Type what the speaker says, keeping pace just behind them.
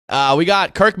We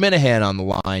got Kirk Minihane on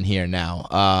the line here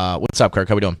now. What's up, Kirk?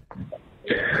 How we doing?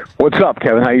 What's up,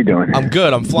 Kevin? How you doing? I'm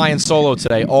good. I'm flying solo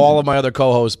today. All of my other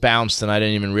co-hosts bounced, and I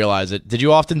didn't even realize it. Did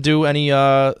you often do any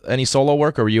solo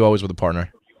work, or were you always with a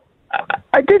partner?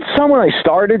 I did some when I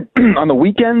started on the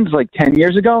weekends, like 10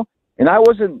 years ago, and I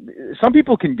wasn't. Some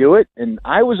people can do it, and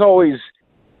I was always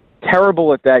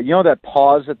terrible at that. You know that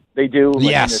pause that they do when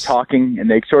they're talking, and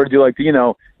they sort of do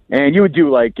and you would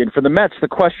do and for the Mets, the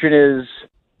question is,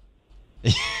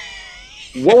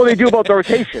 what will they do about the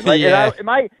rotation?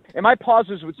 And my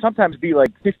pauses would sometimes be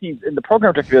 15, and the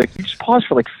program director would be you just pause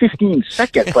for 15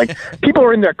 seconds. People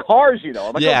are in their cars, I'm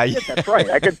like, oh, shit, that's right.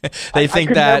 You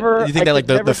think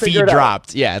the feed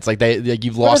dropped. Yeah, it's like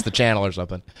you've lost the channel or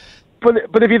something.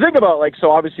 But if you think about so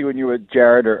obviously when you're with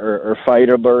Jared or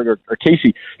Feiderberg or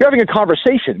Casey, you're having a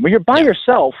conversation. When you're by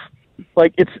yourself,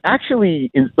 it's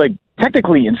actually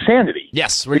technically insanity.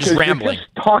 Yes, we're just rambling.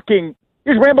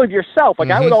 You're just rambling to yourself.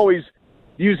 I would always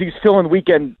use these fill-in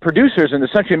weekend producers and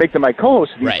essentially make them my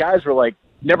co-hosts. These guys were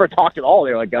never talked at all.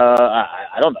 They were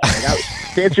I don't know.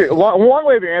 To answer a long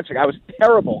way of your answering, I was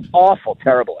terrible, awful,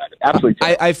 terrible at it. Absolutely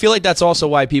terrible. I feel like that's also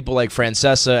why people like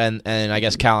Francesa and I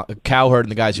guess Cowherd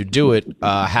and the guys who do it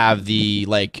have the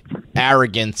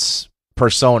arrogance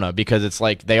persona, because it's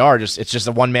it's just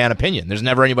a one-man opinion. There's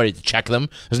never anybody to check them.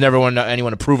 There's never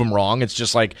anyone to prove them wrong. It's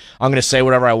just I'm going to say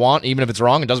whatever I want, even if it's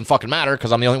wrong. It doesn't fucking matter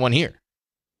because I'm the only one here.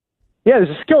 Yeah,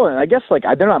 there's a skill, and I guess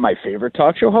they're not my favorite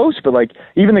talk show hosts, but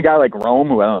even the guy like Rome,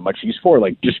 who I don't know much use for,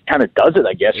 just kind of does it,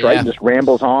 I guess, right? And just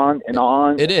rambles on and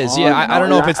on. It is, I don't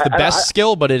know if it's the best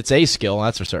skill, but it's a skill,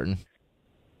 that's for certain.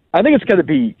 I think it's got to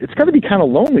be kind of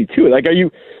lonely too.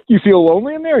 You feel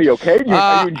lonely in there? Are you okay?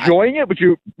 Are you enjoying it? Would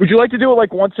you like to do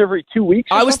it once every 2 weeks?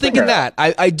 I was thinking that.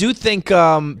 I do think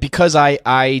because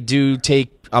I do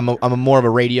take I'm a more of a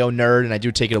radio nerd, and I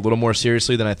do take it a little more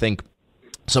seriously than I think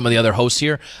some of the other hosts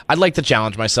here. I'd like to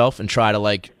challenge myself and try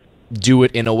to do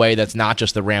it in a way that's not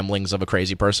just the ramblings of a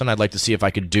crazy person. I'd like to see if I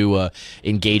could do a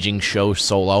engaging show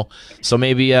solo. So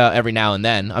maybe every now and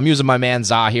then. I'm using my man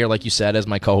Zah here, like you said, as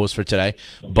my co-host for today.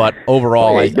 But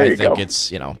overall, I think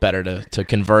it's better to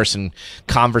converse and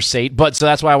conversate. But so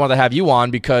that's why I wanted to have you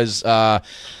on, because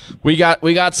we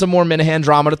got some more Minihane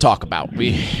drama to talk about.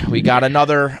 We got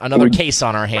another case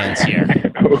on our hands here.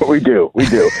 We do.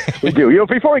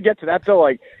 Before we get to that, though,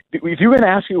 if you were going to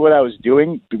ask me what I was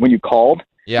doing when you called,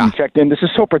 you checked in. This is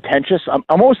so pretentious. I'm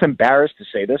almost embarrassed to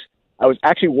say this. I was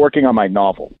actually working on my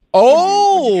novel.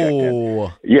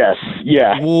 Oh, yes,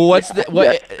 yeah. What's the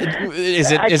what?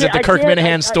 Is it the Kirk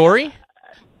Minihane story?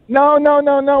 No.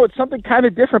 It's something kind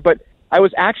of different. But I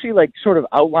was actually sort of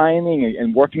outlining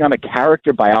and working on a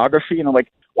character biography, and I'm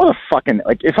like, what a fucking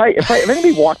if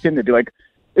anybody walked in to be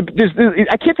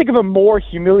I can't think of a more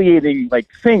humiliating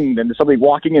thing than somebody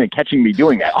walking in and catching me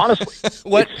doing that. Honestly,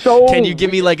 what? Can you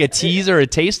give me a tease or a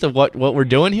taste of what we're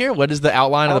doing here? What is the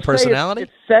outline of the personality?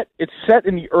 It's set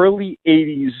in the early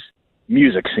 '80s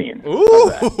music scene.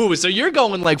 Ooh, so you're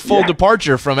going full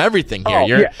departure from everything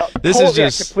here. This is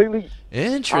just completely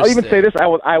interesting. I'll even say this: I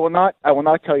will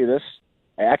not tell you this.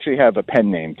 I actually have a pen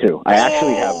name too. I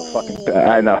actually have a fucking.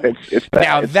 I know it's bad.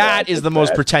 Now that is the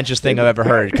most pretentious thing I've ever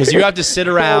heard, because you have to sit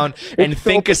around and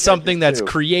think of something that's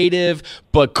creative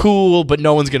but cool, but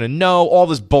no one's gonna know all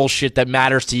this bullshit that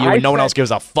matters to you, and no one else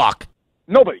gives a fuck.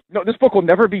 Nobody. No, this book will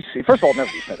never be. First of all,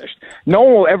 never be finished. No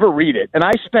one will ever read it. And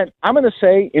I'm going to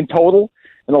say in total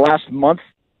in the last month,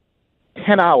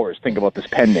 10 hours think about this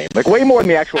pen name. Way more than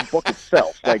the actual book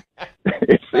itself.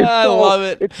 I love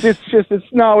it. It's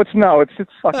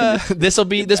fucking.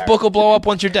 This book will blow up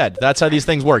once you're dead. That's how these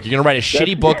things work. You're gonna write a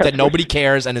shitty book that nobody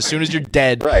cares, and as soon as you're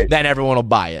dead, then everyone will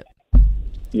buy it.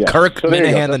 Yeah. Kirk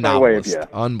Minihane, the novelist.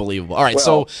 Unbelievable. All right,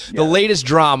 the latest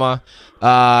drama.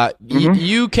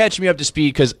 You catch me up to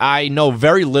speed, because I know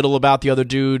very little about the other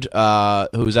dude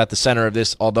who's at the center of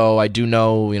this, although I do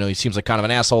know, he seems like kind of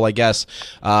an asshole, I guess.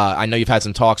 I know you've had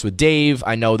some talks with Dave.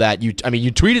 I know that you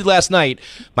tweeted last night,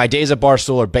 my days at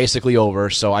Barstool are basically over,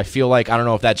 so I feel I don't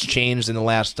know if that's changed in the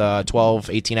last 12,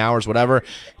 18 hours, whatever.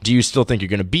 Do you still think you're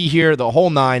going to be here? The whole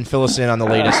nine, fill us in on the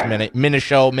latest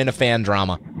Minifan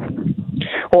drama.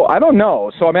 Well, I don't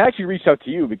know. So I actually reached out to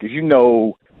you because you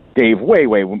know Dave way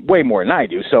more than I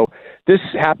do. So this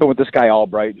happened with this guy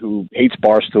Albright, who hates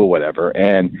Barstool, whatever,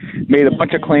 and made a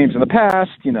bunch of claims in the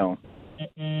past, that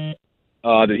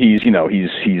he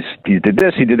did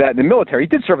this, he did that in the military. He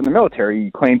did serve in the military.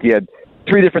 He claimed he had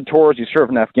 3 different tours. He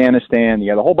served in Afghanistan. He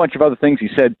had a whole bunch of other things. He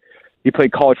said he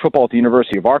played college football at the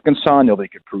University of Arkansas. Nobody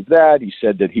could prove that. He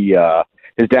said that he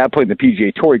his dad played in the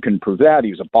PGA Tour. He couldn't prove that.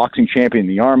 He was a boxing champion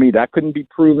in the Army. That couldn't be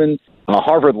proven.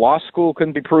 Harvard Law School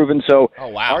couldn't be proven. So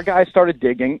our guys started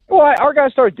digging. Well, our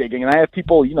guys started digging, and I have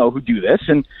people, who do this,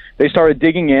 and they started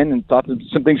digging in and thought that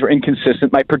some things were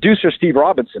inconsistent. My producer, Steve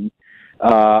Robinson,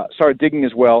 started digging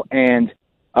as well, and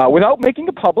without making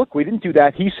it public, we didn't do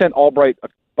that. He sent Albright a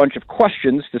bunch of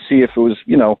questions to see if it was,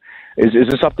 is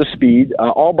this up to speed?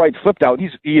 Albright flipped out.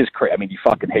 He is crazy. I mean, he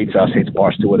fucking hates us, hates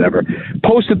Barstool, whatever.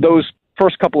 Posted those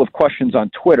first couple of questions on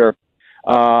Twitter,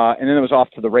 and then it was off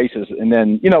to the races. And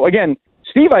then, again,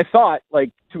 Steve, I thought,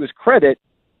 to his credit,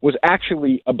 was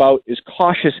actually about as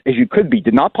cautious as you could be.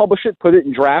 Did not publish it, put it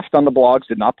in draft on the blogs,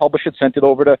 did not publish it, sent it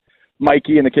over to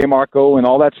Mikey and the K Marco and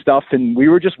all that stuff, and we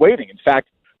were just waiting. In fact,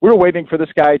 we were waiting for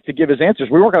this guy to give his answers.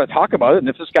 We weren't going to talk about it, and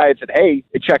if this guy had said, hey,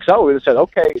 it checks out, we would have said,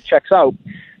 okay, it checks out.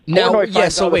 Now,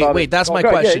 so wait, that's my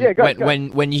question. Go ahead.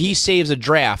 When he saves a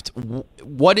draft,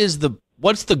 what's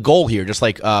the goal here? Just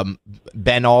like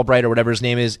Ben Albright or whatever his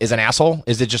name is an asshole?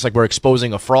 Is it just like we're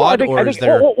exposing a fraud, is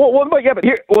there?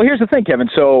 Here's the thing, Kevin.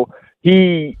 So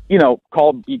he,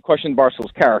 he questioned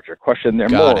Barstool's character, questioned their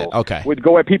morals. Okay. We'd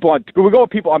go at people on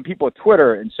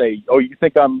Twitter and say, "Oh, you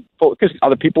think I'm full?" Because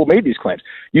other people made these claims.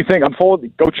 You think I'm full?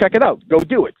 Go check it out. Go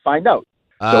do it. Find out.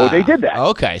 So they did that.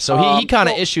 Okay. So he kind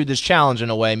of issued this challenge in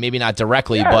a way, maybe not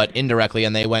directly, but indirectly,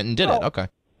 and they went and did it. Okay.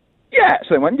 Yeah.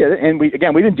 So they went and did it, and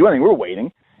we didn't do anything. We were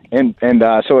waiting, and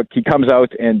so he comes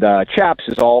out, and Chaps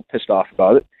is all pissed off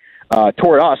about it.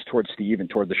 Toward Steve and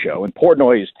toward the show. And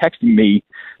Portnoy is texting me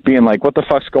being like, what the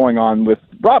fuck's going on with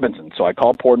Robinson? So I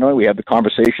called Portnoy. We had the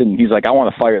conversation. And he's like, I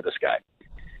want to fire this guy.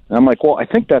 And I'm like, well, I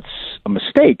think that's a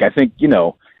mistake. I think,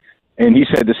 and he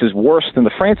said, this is worse than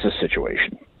the Francis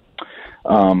situation.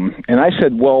 And I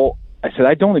said,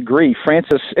 I don't agree.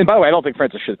 Francis, and by the way, I don't think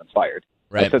Francis should have been fired.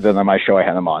 Right. I said that on my show. I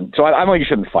had him on. So I don't think he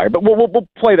should have been fired, but we'll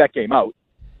play that game out.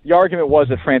 The argument was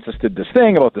that Francis did this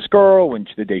thing about this girl when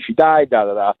the day she died,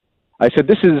 da-da-da. I said,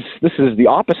 this is the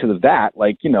opposite of that.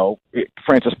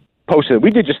 Francis posted,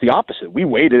 we did just the opposite. We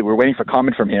waited. We're waiting for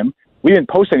comment from him. We didn't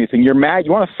post anything. You're mad.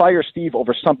 You want to fire Steve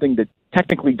over something that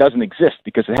technically doesn't exist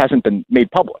because it hasn't been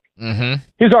made public. Mm-hmm.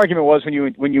 His argument was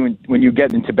when you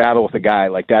get into battle with a guy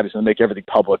like that, it's going to make everything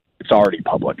public. It's already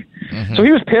public. Mm-hmm. So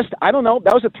he was pissed. I don't know.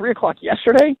 That was at 3:00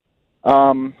 yesterday.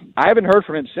 I haven't heard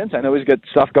from him since. I know he's got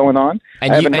stuff going on.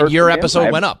 And your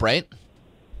episode went up, right?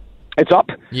 It's up.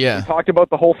 Yeah. We talked about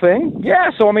the whole thing.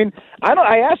 Yeah. So, I mean,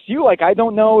 I asked you, I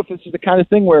don't know if this is the kind of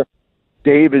thing where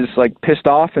Dave is pissed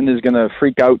off and is going to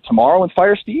freak out tomorrow and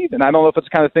fire Steve. And I don't know if it's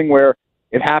the kind of thing where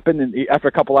it happened and after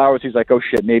a couple hours, he's like, oh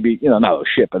shit, maybe, not oh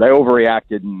shit, but I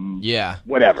overreacted and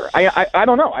whatever. I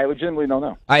don't know. I legitimately don't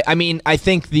know. I mean, I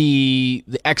think the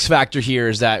X factor here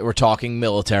is that we're talking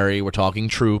military, we're talking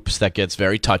troops. That gets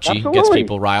very touchy, Absolutely. Gets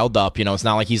people riled up. It's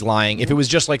not like he's lying. If it was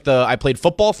just like I played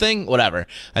football thing, whatever.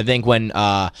 I think when,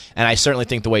 and I certainly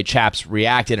think the way Chaps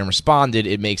reacted and responded,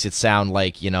 it makes it sound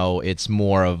like, it's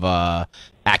more of a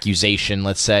accusation,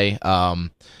 let's say.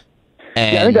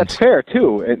 I think that's fair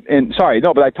too. And sorry,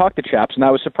 no, but I talked to Chaps, and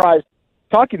I was surprised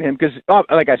talking to him because,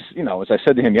 as I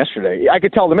said to him yesterday, I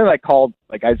could tell the minute I called.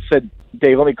 I said,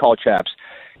 Dave, let me call Chaps.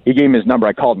 He gave me his number.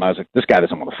 I called him. I was like, this guy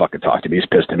doesn't want to fucking talk to me. He's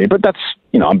pissed at me. But that's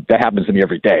that happens to me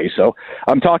every day. So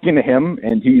I'm talking to him,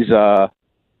 and he's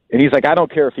like, I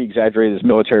don't care if he exaggerated his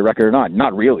military record or not.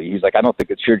 Not really. He's like, I don't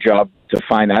think it's your job to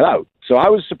find that out. So I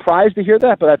was surprised to hear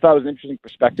that, but I thought it was an interesting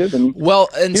perspective.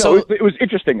 And so it was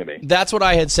interesting to me. That's what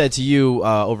I had said to you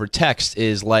over text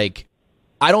is I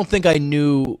don't think I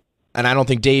knew, and I don't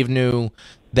think Dave knew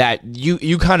that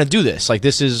you kind of do this.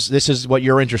 This is what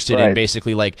you're interested in,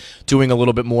 basically, doing a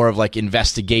little bit more of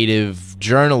investigative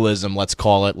journalism, let's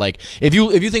call it. If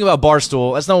you think about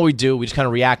Barstool, that's not what we do. We just kind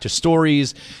of react to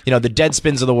stories. The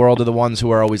Deadspins of the world are the ones who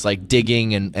are always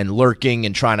digging and lurking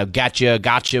and trying to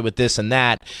gotcha with this and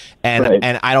that.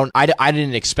 And I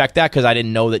didn't expect that because I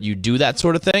didn't know that you do that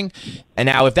sort of thing. And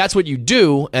now if that's what you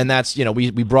do, and that's we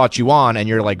brought you on, and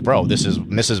you're like, bro, this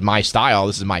is my style,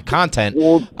 this is my content.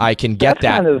 Well, I can get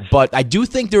that. But I do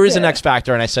think there is an X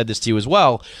factor, and I said this to you as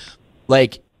well.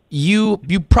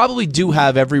 You probably do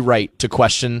have every right to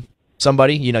question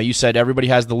somebody. You said everybody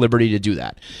has the liberty to do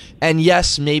that. And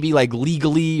yes, maybe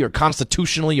legally or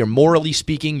constitutionally or morally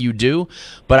speaking, you do.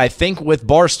 But I think with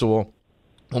Barstool,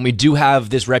 when we do have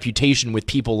this reputation with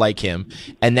people like him,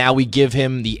 and now we give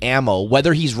him the ammo,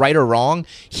 whether he's right or wrong,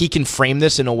 he can frame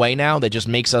this in a way now that just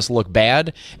makes us look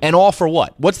bad. And all for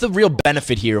what? What's the real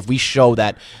benefit here if we show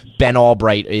that Ben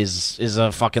Albright is a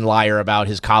fucking liar about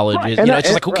his college? Right. It's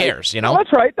just who cares, Well,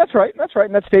 that's right.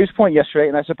 And that's Dave's point yesterday,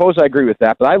 and I suppose I agree with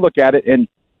that. But I look at it, and,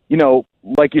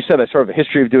 like you said, I sort of a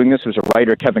history of doing this. There's a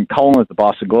writer, Kevin Cullen, at the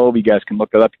Boston Globe. You guys can look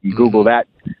it up. You can Google that.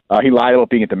 He lied about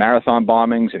being at the marathon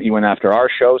bombings, and he went after our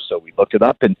show, so we looked it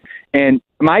up. And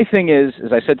my thing is,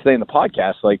 as I said today in the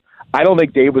podcast, like, I don't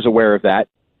think Dave was aware of that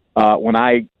when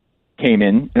I came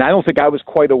in, and I don't think I was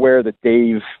quite aware that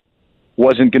Dave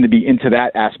wasn't going to be into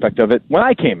that aspect of it when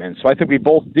I came in. So I think we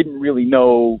both didn't really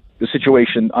know the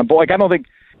situation. But like, I don't think,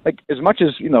 like, as much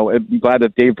as, you know, I'm glad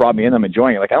that Dave brought me in, I'm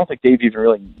enjoying it. Like, I don't think Dave even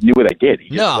really knew what I did. He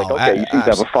just was like, okay, you seem to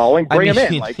have a following, bring him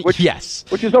in. Like, which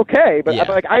is okay. But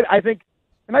I think,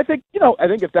 you know, I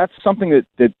think if that's something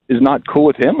that is not cool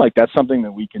with him, like, that's something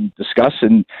that we can discuss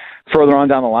and further on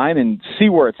down the line and see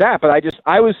where it's at. But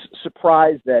I was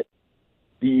surprised that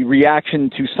the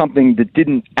reaction to something that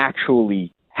didn't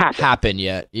actually happen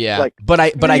yet. Yeah. But I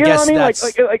guess that's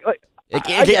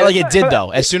it did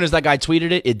though. As soon as that guy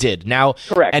tweeted it did. Now,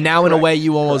 correct. And now in a way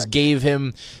you almost gave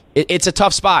him. It's a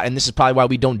tough spot, and this is probably why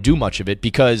we don't do much of it,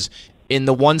 because in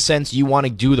the one sense you want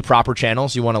to do the proper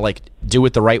channels, you want to like do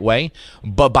it the right way,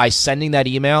 but by sending that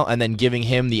email and then giving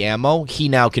him the ammo, he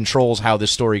now controls how this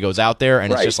story goes out there,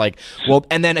 and it's just like, well,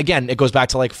 and then again it goes back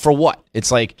to like, for what? It's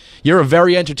like, you're a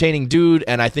very entertaining dude,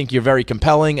 and I think you're very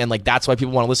compelling, and like that's why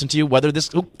people want to listen to you.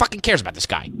 Who fucking cares about this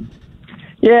guy?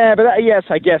 Yeah, but yes,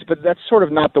 I guess, but that's sort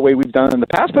of not the way we've done it in the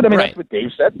past. But I mean, that's what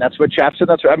Dave said, and that's what Chaps said.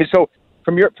 That's what, I mean, so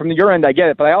from your end, I get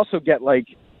it, but I also get like,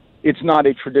 it's not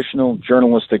a traditional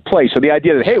journalistic play. So the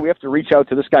idea that, hey, we have to reach out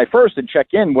to this guy first and check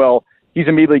in, well, he's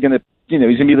immediately going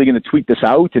to tweet this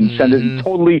out and send it.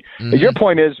 Totally. Your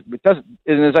point is, it doesn't.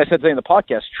 And as I said today in the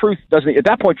podcast, truth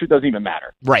doesn't even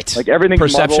matter. Right. Like, everything,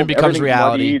 perception becomes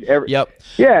reality. Yep.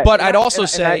 Yeah. But I'd also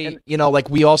say, you know, like,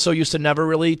 we also used to never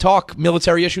really talk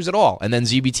military issues at all, and then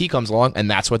ZBT comes along, and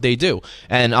that's what they do.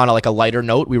 And on a lighter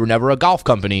note, we were never a golf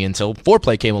company until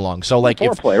Foreplay came along. So like,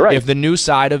 if the news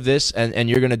side of this, and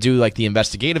you're going to do like the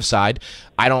investigative side,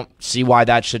 I don't see why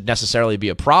that should necessarily be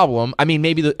a problem. I mean,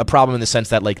 maybe a problem in the sense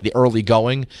that like the early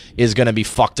going is going to be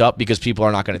fucked up because people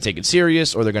are not going to take it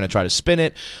serious, or they're going to try to spin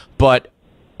it. But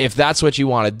if that's what you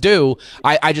want to do,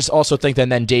 I just also think that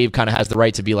then Dave kind of has the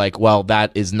right to be like, well,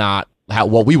 that is not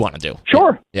what we want to do.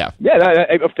 Sure. Yeah.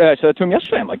 I said that to him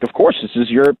yesterday. I'm like, of course, this is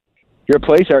your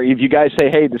place. Or if you guys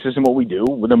say, hey, this isn't what we do,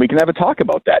 well, then we can have a talk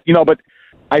about that. You know, but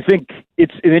I think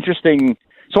it's an interesting.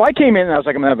 So I came in and I was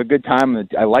like, I'm going to have a good time.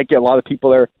 I like it. A lot of people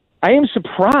there. I am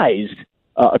surprised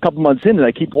a couple months in that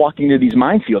I keep walking into these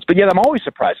minefields, but yet I'm always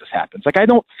surprised this happens. Like, I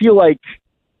don't feel like,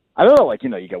 I don't know, like, you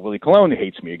know, you got Willie Colon who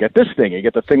hates me. You get this thing. You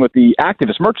get the thing with the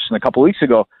activist Murchison a couple weeks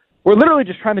ago. We're literally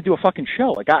just trying to do a fucking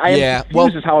show. Like, I am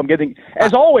confused as how I'm getting.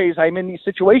 As always, I'm in these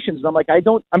situations, and I'm like,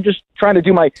 I'm just trying to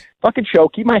do my fucking show,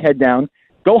 keep my head down,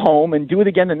 go home, and do it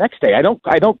again the next day. I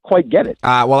don't quite get it.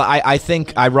 Well, I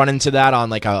think I run into that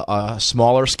on like a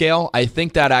smaller scale. I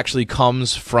think that actually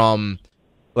comes from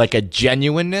like a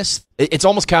genuineness. It's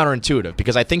almost counterintuitive,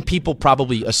 because I think people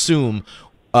probably assume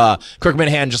Kirk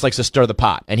Minihane just likes to stir the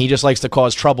pot, and he just likes to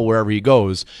cause trouble wherever he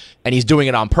goes, and he's doing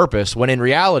it on purpose, when in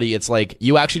reality it's like,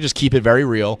 you actually just keep it very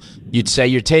real. You'd say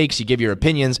your takes, you give your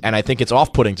opinions, and I think it's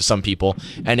off-putting to some people,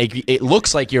 and it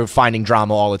looks like you're finding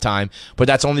drama all the time, but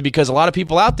that's only because a lot of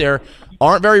people out there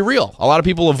aren't very real. A lot of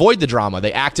people avoid the drama.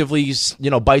 They actively,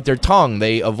 bite their tongue.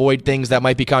 They avoid things that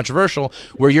might be controversial,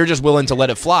 where you're just willing to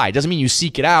let it fly. Doesn't mean you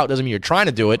seek it out. Doesn't mean you're trying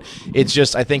to do it. It's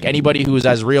just, I think anybody who is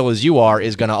as real as you are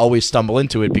is going to always stumble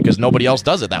into it, because nobody else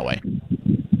does it that way.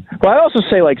 Well, I'd also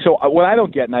say, like, so what I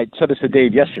don't get, and I said this to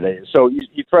Dave yesterday, so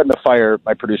you threatened to fire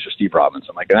my producer, Steve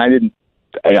Robinson. Like, and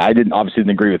I obviously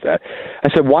didn't agree with that. I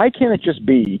said, why can't it just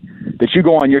be that you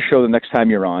go on your show the next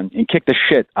time you're on and kick the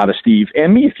shit out of Steve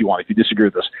and me if you want, if you disagree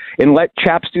with us, and let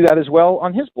Chaps do that as well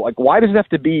on his blog? Like, why does it have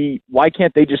to be, why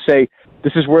can't they just say,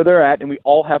 this is where they're at, and we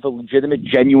all have a legitimate,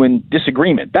 genuine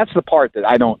disagreement? That's the part that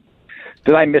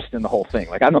I missed in the whole thing.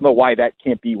 Like, I don't know why that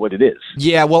can't be what it is.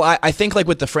 Yeah, well, I think like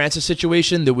with the Francis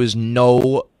situation, there was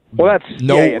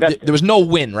there was no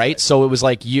win, right? So it was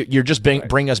like you're just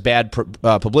bring us bad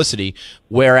publicity.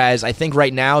 Whereas I think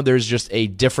right now there's just a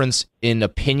difference in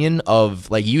opinion of,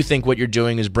 like, you think what you're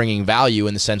doing is bringing value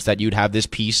in the sense that you'd have this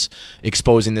piece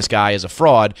exposing this guy as a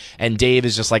fraud, and Dave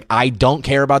is just like, I don't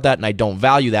care about that and I don't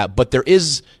value that. But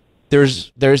there's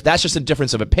that's just a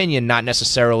difference of opinion, not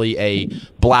necessarily a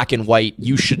black and white,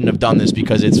 you shouldn't have done this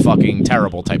because it's fucking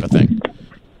terrible type of thing.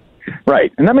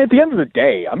 Right. And I mean, at the end of the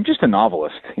day, I'm just a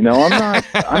novelist.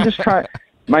 I'm just trying.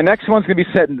 My next one's going to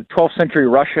be set in the 12th century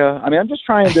Russia. I mean, I'm just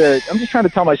trying to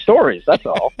tell my stories. That's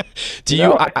all.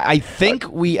 I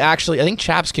think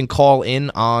Chaps can call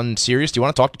in on Sirius. Do you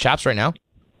want to talk to Chaps right now?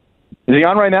 Is he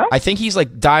on right now? I think he's like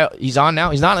he's on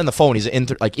now. He's not on the phone. He's in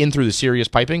through the Sirius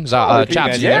piping. Chaps,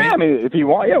 I mean, if you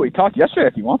want, we talked yesterday.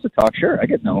 If he wants to talk, sure. I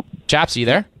get no. Chaps, you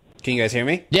there? Can you guys hear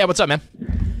me? Yeah. What's up, man?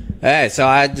 Hey, so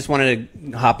I just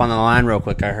wanted to hop on the line real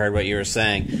quick. I heard what you were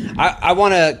saying. I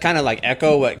want to kind of like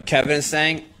echo what Kevin is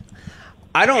saying.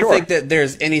 I don't think that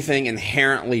there's anything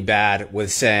inherently bad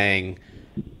with saying,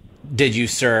 "Did you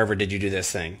serve or did you do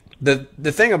this thing?" The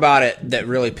thing about it that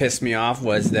really pissed me off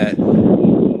was that,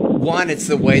 one, it's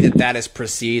the way that is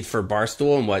perceived for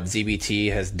Barstool and what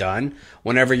ZBT has done.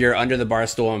 Whenever you're under the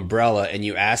Barstool umbrella and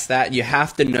you ask that, you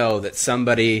have to know that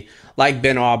somebody like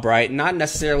Ben Albright, not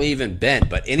necessarily even Ben,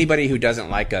 but anybody who doesn't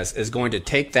like us is going to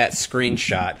take that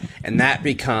screenshot, and that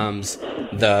becomes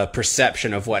the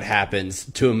perception of what happens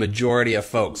to a majority of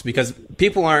folks. Because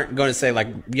people aren't going to say, like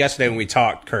yesterday when we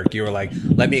talked, Kirk, you were like,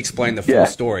 let me explain the full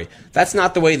story. That's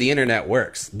not the way the internet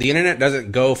works. The internet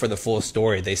doesn't go for the full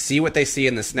story. They see what they see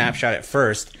in the snapshot at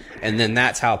first, and then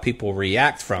that's how people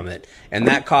react from it. And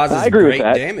that causes great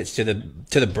damage to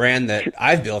the brand that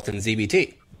I've built in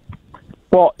ZBT.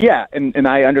 Well, yeah, and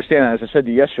I understand that. As I said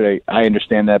to you yesterday, I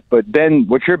understand that. But then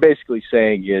what you're basically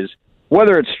saying is where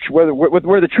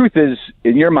the truth is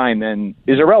in your mind then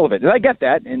is irrelevant. And I get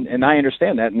that, and I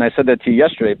understand that, and I said that to you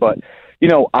yesterday. But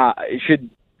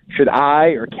should I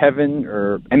or Kevin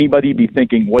or anybody be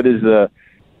thinking, what is the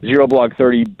Zero Blog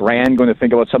 30 brand going to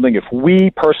think about something if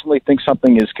we personally think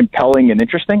something is compelling and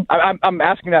interesting? I'm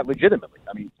asking that legitimately.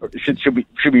 I mean,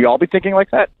 should we all be thinking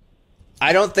like that?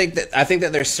 I don't think that. I think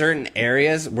that there's certain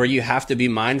areas where you have to be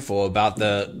mindful about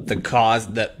the cause,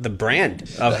 the brand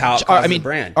of how it causes the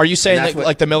brand. Are you saying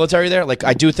like the military there? Like,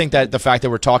 I do think that the fact that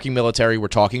we're talking military, we're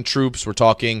talking troops, we're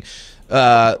talking,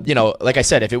 like I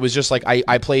said, if it was just like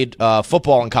I played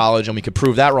football in college and we could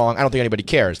prove that wrong, I don't think anybody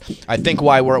cares. I think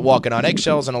why we're walking on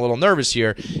eggshells and a little nervous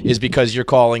here is because you're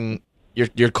calling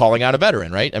out a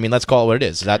veteran, right? I mean, let's call it what it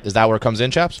is. Is that where it comes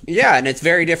in, Chaps? Yeah, and it's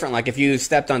very different. Like if you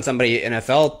stepped on somebody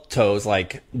NFL toes,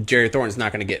 like Jerry Thornton's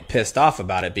not going to get pissed off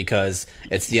about it because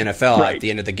it's the NFL. Right. At the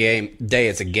end of the day,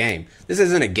 it's a game. This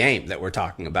isn't a game that we're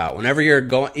talking about. Whenever you're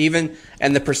going,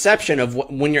 and the perception of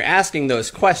when you're asking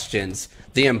those questions,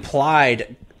 the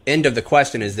implied end of the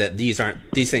question is that these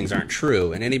things aren't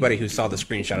true, and anybody who saw the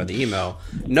screenshot of the email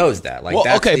knows that. Like,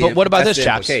 but what about this,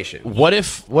 Chaps? What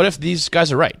if these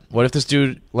guys are right? What if this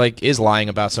dude is lying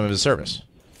about some of his service?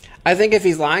 I think if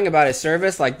he's lying about his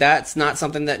service, like that's not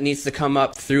something that needs to come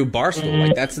up through Barstool.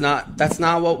 Like that's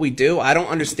not what we do. I don't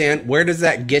understand, where does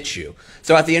that get you?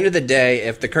 So at the end of the day,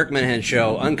 if the Kirk Minihane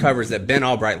show uncovers that Ben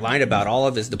Albright lied about all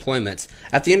of his deployments,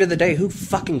 at the end of the day, who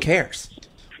fucking cares?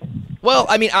 Well,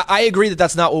 I mean, I agree that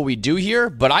that's not what we do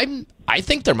here, but I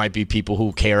think there might be people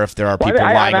who care if there are people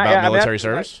lying about military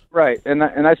service. Right, and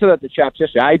I said that to Chaps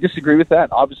yesterday. I disagree with that.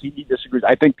 Obviously, he disagrees.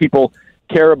 I think people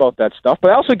care about that stuff,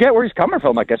 but I also get where he's coming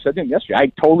from. Like I said to him yesterday,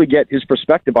 I totally get his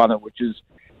perspective on it, which is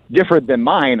different than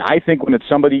mine. I think when it's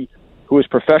somebody who has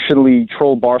professionally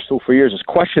trolled Barstool for years, has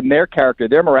questioned their character,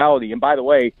 their morality, and by the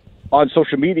way, on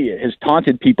social media has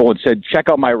taunted people and said, check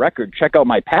out my record, check out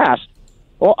my past.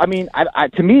 Well, I mean,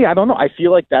 to me, I don't know. I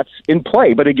feel like that's in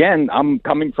play. But again, I'm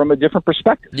coming from a different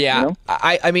perspective. Yeah. You know?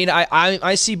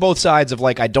 I see both sides of,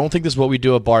 like, I don't think this is what we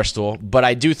do at Barstool. But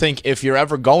I do think if you're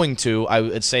ever going to, I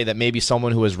would say that maybe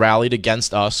someone who has rallied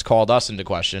against us, called us into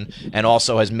question, and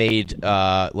also has made,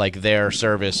 their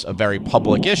service a very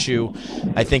public issue,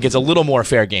 I think it's a little more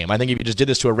fair game. I think if you just did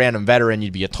this to a random veteran,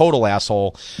 you'd be a total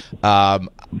asshole.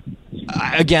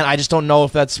 Again, I just don't know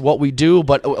if that's what we do,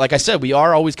 but like I said, we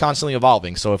are always constantly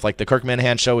evolving. So if like the Kirk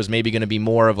Minihane show is maybe going to be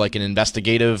more of like an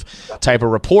investigative type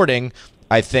of reporting,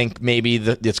 I think maybe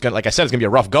it's gonna, like I said, it's gonna be a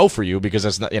rough go for you because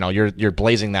it's not, you're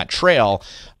blazing that trail.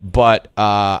 But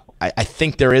I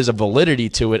think there is a validity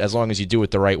to it as long as you do it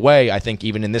the right way. I think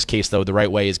even in this case, though, the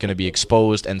right way is going to be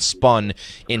exposed and spun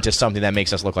into something that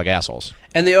makes us look like assholes.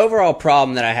 And the overall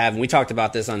problem that I have, and we talked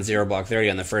about this on Zero Block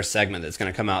 30 on the first segment that's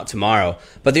going to come out tomorrow,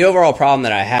 but the overall problem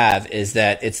that I have is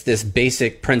that it's this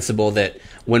basic principle that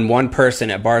when one person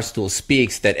at Barstool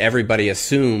speaks, that everybody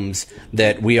assumes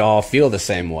that we all feel the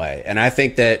same way. And I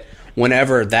think that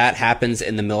whenever that happens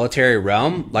in the military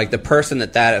realm, like the person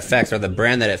that affects or the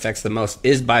brand that it affects the most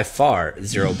is by far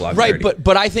Zero Block 30. Right,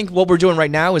 but I think what we're doing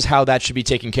right now is how that should be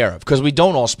taken care of because we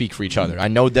don't all speak for each other. I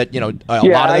know that a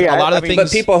lot of the things.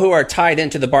 But people who are tied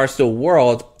into the Barstool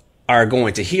world are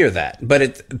going to hear that. But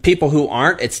it's people who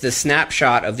aren't, it's the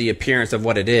snapshot of the appearance of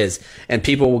what it is. And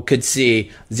people could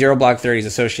see Zero Block 30 is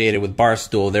associated with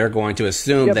Barstool. They're going to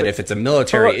assume that if it's a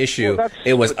military issue,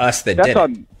 it was us that did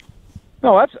it.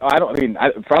 No, I don't think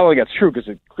that's true because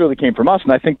it clearly came from us,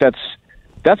 and I think that's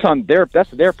that's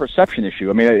their perception issue.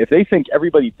 I mean, if they think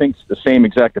everybody thinks the same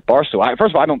exact at Barstool,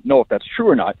 first of all, I don't know if that's true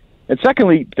or not. And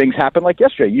secondly, things happen like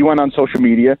yesterday. You went on social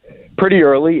media pretty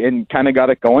early and kind of got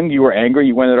it going. You were angry.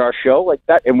 You went at our show like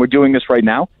that, and we're doing this right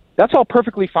now. That's all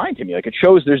perfectly fine to me. Like, it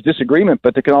shows there's disagreement,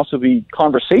 but there can also be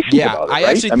conversations about it. I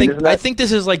actually I think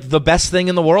this is like the best thing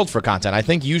in the world for content. I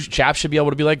think Chaps should be able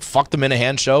to be like, fuck the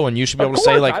Minihane show, and you should be able to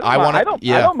say like, I want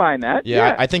to. I don't mind that.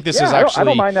 Yeah, I think this is actually I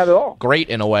don't mind that at all. Great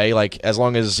in a way. Like, as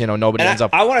long as nobody ends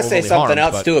up. I want to say something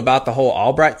else too about the whole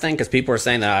Albright thing, because people are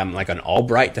saying that I'm like an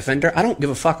Albright defender. I don't give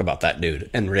a fuck about that dude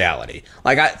in reality.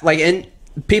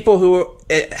 People who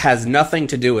it has nothing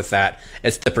to do with that.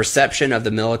 It's the perception of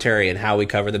the military and how we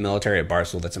cover the military at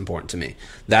Barstool that's important to me.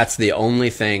 That's the only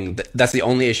thing. That's the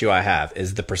only issue I have,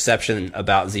 is the perception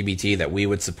about ZBT that we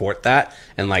would support that,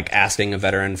 and like asking a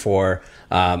veteran for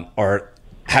or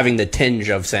having the tinge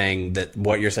of saying that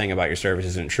what you're saying about your service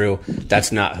isn't true.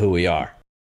 That's not who we are.